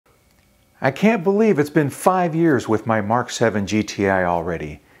I can't believe it's been 5 years with my Mark 7 GTI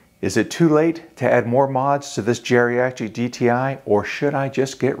already. Is it too late to add more mods to this geriatric GTI, or should I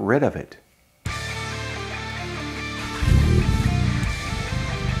just get rid of it?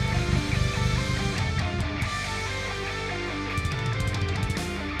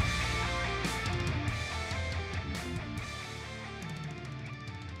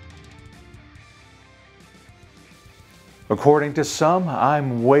 According to some,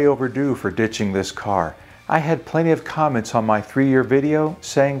 I'm way overdue for ditching this car. I had plenty of comments on my 3-year video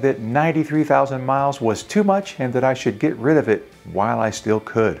saying that 93,000 miles was too much and that I should get rid of it while I still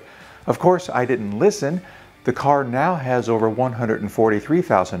could. Of course, I didn't listen. The car now has over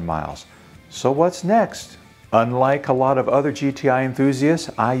 143,000 miles. So what's next? Unlike a lot of other GTI enthusiasts,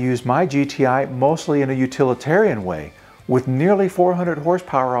 I use my GTI mostly in a utilitarian way. With nearly 400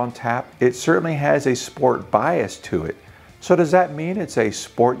 horsepower on tap, it certainly has a sport bias to it. So does that mean it's a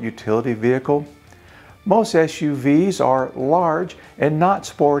sport utility vehicle? Most SUVs are large and not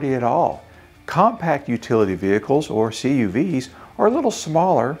sporty at all. Compact utility vehicles, or CUVs, are a little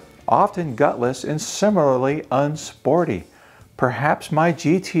smaller, often gutless, and similarly unsporty. Perhaps my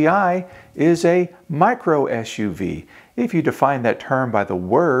GTI is a micro SUV, if you define that term by the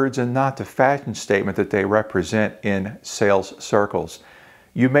words and not the fashion statement that they represent in sales circles.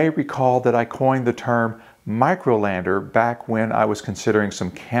 You may recall that I coined the term Microlander back when I was considering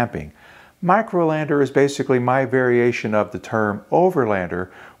some camping. Microlander is basically my variation of the term Overlander,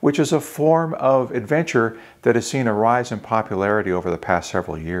 which is a form of adventure that has seen a rise in popularity over the past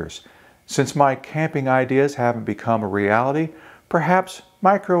several years. Since my camping ideas haven't become a reality, perhaps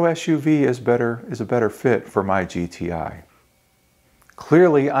micro SUV is a better fit for my GTI.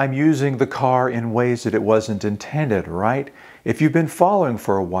 Clearly, I'm using the car in ways that it wasn't intended, right? If you've been following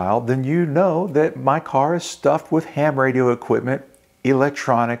for a while, then you know that my car is stuffed with ham radio equipment,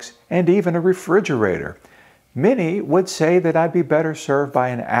 electronics, and even a refrigerator. Many would say that I'd be better served by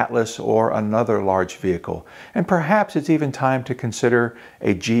an Atlas or another large vehicle, and perhaps it's even time to consider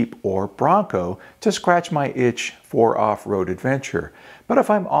a Jeep or Bronco to scratch my itch for off-road adventure. But if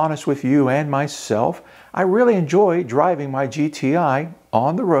I'm honest with you and myself, I really enjoy driving my GTI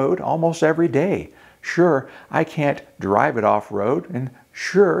on the road almost every day. Sure, I can't drive it off-road, and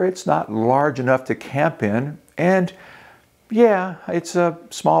sure, it's not large enough to camp in, and yeah, it's a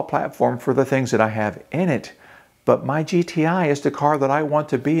small platform for the things that I have in it. But my GTI is the car that I want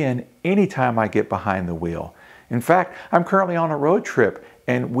to be in anytime I get behind the wheel. In fact, I'm currently on a road trip,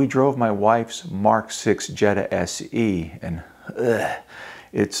 and we drove my wife's Mark 6 Jetta SE, and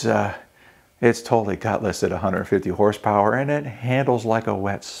it's totally gutless at 150 horsepower, and it handles like a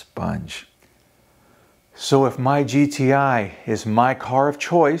wet sponge. So if my GTI is my car of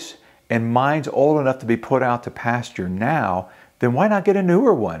choice, and mine's old enough to be put out to pasture now, then why not get a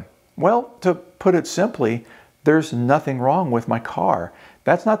newer one? Well, to put it simply, there's nothing wrong with my car.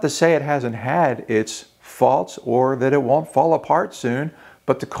 That's not to say it hasn't had its faults or that it won't fall apart soon,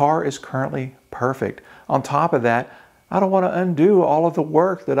 but the car is currently perfect. On top of that, I don't want to undo all of the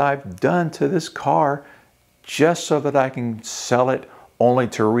work that I've done to this car just so that I can sell it only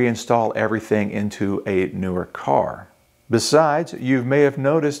to reinstall everything into a newer car. Besides, you may have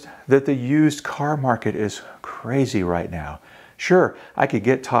noticed that the used car market is crazy right now. Sure, I could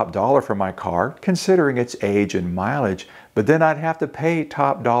get top dollar for my car, considering its age and mileage, but then I'd have to pay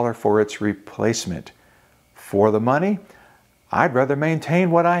top dollar for its replacement. For the money, I'd rather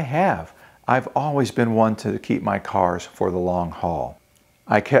maintain what I have. I've always been one to keep my cars for the long haul.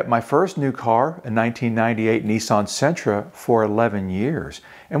 I kept my first new car, a 1998 Nissan Sentra, for 11 years,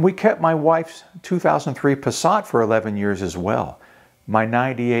 and we kept my wife's 2003 Passat for 11 years as well. My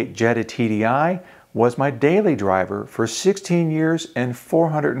 98 Jetta TDI was my daily driver for 16 years and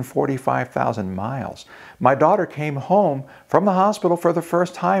 445,000 miles. My daughter came home from the hospital for the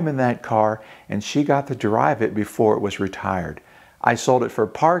first time in that car, and she got to drive it before it was retired. I sold it for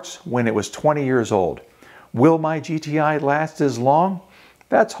parts when it was 20 years old. Will my GTI last as long?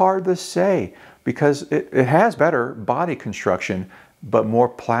 That's hard to say because it has better body construction but more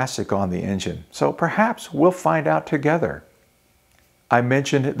plastic on the engine. So perhaps we'll find out together. I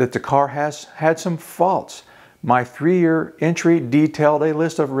mentioned that the car has had some faults. My 3-year entry detailed a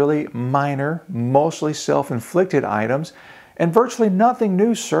list of really minor, mostly self-inflicted items, and virtually nothing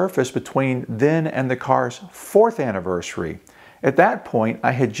new surfaced between then and the car's 4th anniversary. At that point,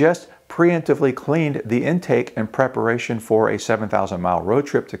 I had just preemptively cleaned the intake in preparation for a 7,000-mile road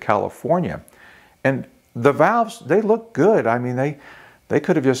trip to California. And the valves, they look good. I mean, they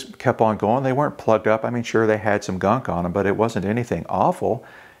could have just kept on going. They weren't plugged up. I mean, sure, they had some gunk on them, but it wasn't anything awful.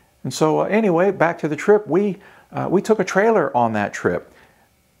 And so anyway, back to the trip, we took a trailer on that trip.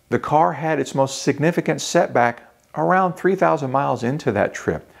 The car had its most significant setback around 3,000 miles into that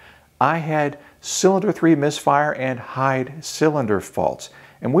trip. I had cylinder 3 misfire and hide cylinder faults.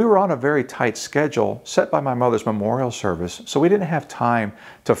 And we were on a very tight schedule set by my mother's memorial service, so we didn't have time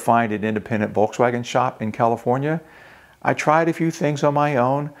to find an independent Volkswagen shop in California. I tried a few things on my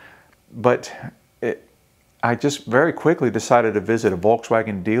own, but I just very quickly decided to visit a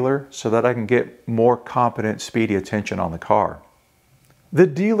Volkswagen dealer so that I can get more competent, speedy attention on the car. The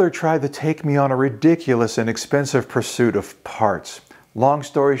dealer tried to take me on a ridiculous and expensive pursuit of parts. Long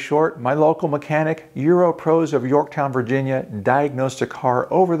story short, my local mechanic, Europros of Yorktown, Virginia, diagnosed the car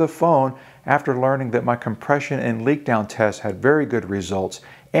over the phone after learning that my compression and leak down tests had very good results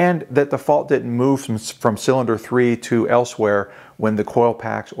and that the fault didn't move from cylinder 3 to elsewhere when the coil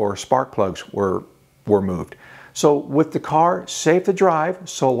packs or spark plugs were moved. So with the car safe to drive,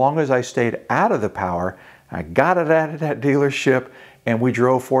 so long as I stayed out of the power, I got it out of that dealership and we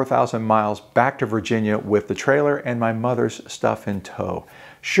drove 4,000 miles back to Virginia with the trailer and my mother's stuff in tow.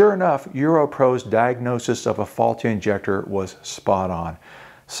 Sure enough, Europro's diagnosis of a faulty injector was spot on.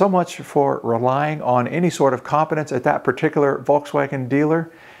 So much for relying on any sort of competence at that particular Volkswagen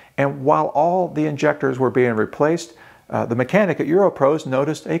dealer. And while all the injectors were being replaced, the mechanic at Europro's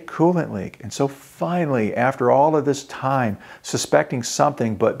noticed a coolant leak. And so finally, after all of this time, suspecting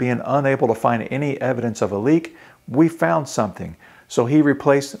something but being unable to find any evidence of a leak, we found something. So he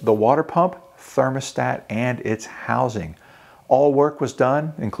replaced the water pump, thermostat, and its housing. All work was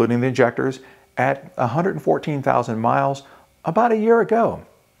done, including the injectors, at 114,000 miles about a year ago.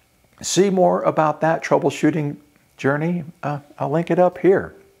 See more about that troubleshooting journey? I'll link it up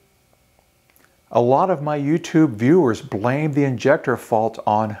here. A lot of my YouTube viewers blame the injector fault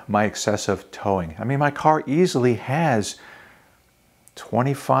on my excessive towing. I mean, my car easily has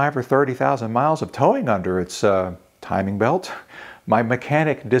 25 or 30,000 miles of towing under its timing belt. My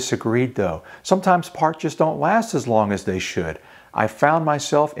mechanic disagreed though. Sometimes parts just don't last as long as they should. I found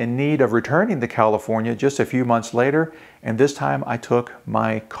myself in need of returning to California just a few months later, and this time I took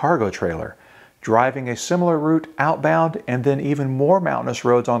my cargo trailer. Driving a similar route outbound and then even more mountainous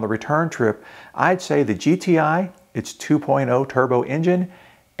roads on the return trip, I'd say the GTI, its 2.0 turbo engine,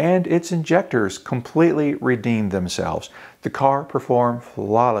 and its injectors completely redeemed themselves. The car performed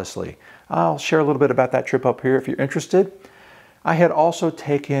flawlessly. I'll share a little bit about that trip up here if you're interested. I had also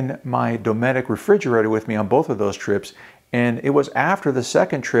taken my Dometic refrigerator with me on both of those trips, and it was after the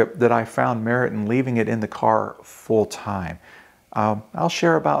second trip that I found merit in leaving it in the car full time. I'll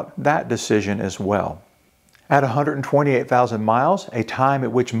share about that decision as well. At 128,000 miles, a time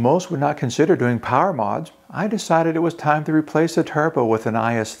at which most would not consider doing power mods, I decided it was time to replace the turbo with an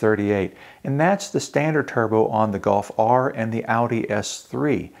IS38, and that's the standard turbo on the Golf R and the Audi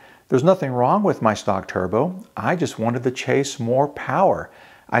S3. There's nothing wrong with my stock turbo, I just wanted to chase more power.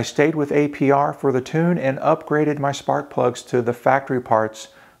 I stayed with APR for the tune and upgraded my spark plugs to the factory parts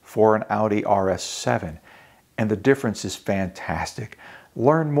for an Audi RS7. And the difference is fantastic.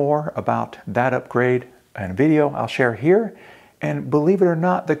 Learn more about that upgrade in a video I'll share here. And believe it or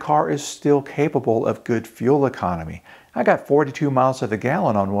not, the car is still capable of good fuel economy. I got 42 miles to the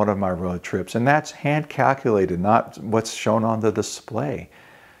gallon on one of my road trips, and that's hand calculated, not what's shown on the display.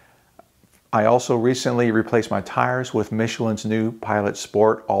 I also recently replaced my tires with Michelin's new Pilot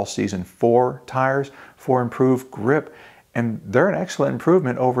Sport All-Season 4 tires for improved grip, and they're an excellent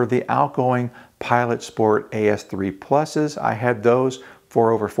improvement over the outgoing Pilot Sport AS3 Pluses. I had those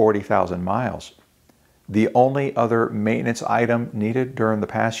for over 40,000 miles. The only other maintenance item needed during the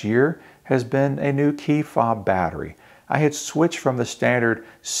past year has been a new key fob battery. I had switched from the standard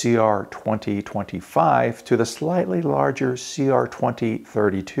CR2025 to the slightly larger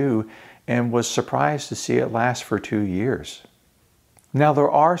CR2032 and was surprised to see it last for 2 years. Now,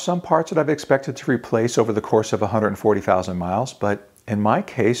 there are some parts that I've expected to replace over the course of 140,000 miles, but in my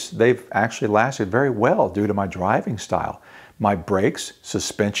case, they've actually lasted very well due to my driving style. My brakes,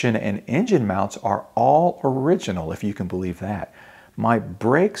 suspension, and engine mounts are all original, if you can believe that. My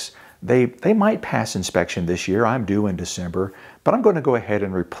brakes, they might pass inspection this year. I'm due in December, but I'm going to go ahead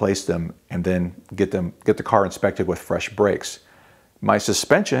and replace them and then get the car inspected with fresh brakes. My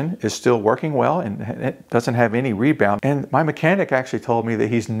suspension is still working well and it doesn't have any rebound. And my mechanic actually told me that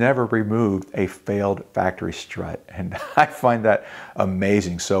he's never removed a failed factory strut. And I find that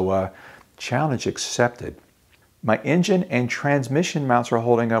amazing. So challenge accepted. My engine and transmission mounts are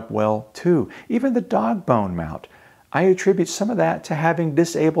holding up well too. Even the dog bone mount. I attribute some of that to having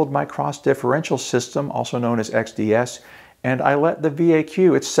disabled my cross differential system, also known as XDS. And I let the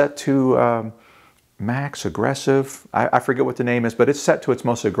VAQ, it's set to max aggressive, I forget what the name is, but it's set to its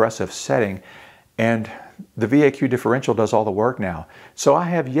most aggressive setting, and The VAQ differential does all the work now, so I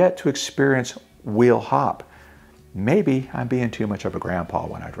have yet to experience wheel hop. Maybe I'm being too much of a grandpa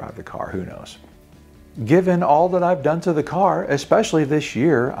when I drive the car, who knows. Given all that I've done to the car, especially this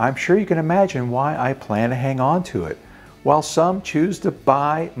year, I'm sure you can imagine why I plan to hang on to it. While some choose to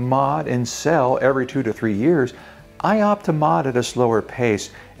buy, mod, and sell every 2 to 3 years, I opt to mod at a slower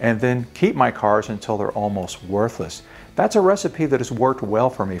pace and then keep my cars until they're almost worthless. That's a recipe that has worked well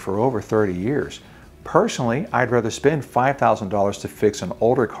for me for over 30 years. Personally, I'd rather spend $5,000 to fix an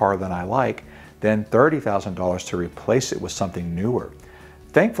older car than I like than $30,000 to replace it with something newer.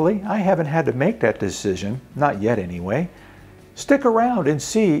 Thankfully, I haven't had to make that decision, not yet anyway. Stick around and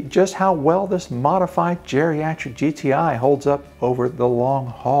see just how well this modified geriatric GTI holds up over the long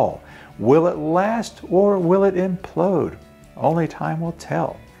haul. Will it last or will it implode? Only time will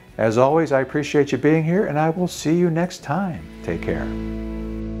tell. As always, I appreciate you being here and I will see you next time. Take care.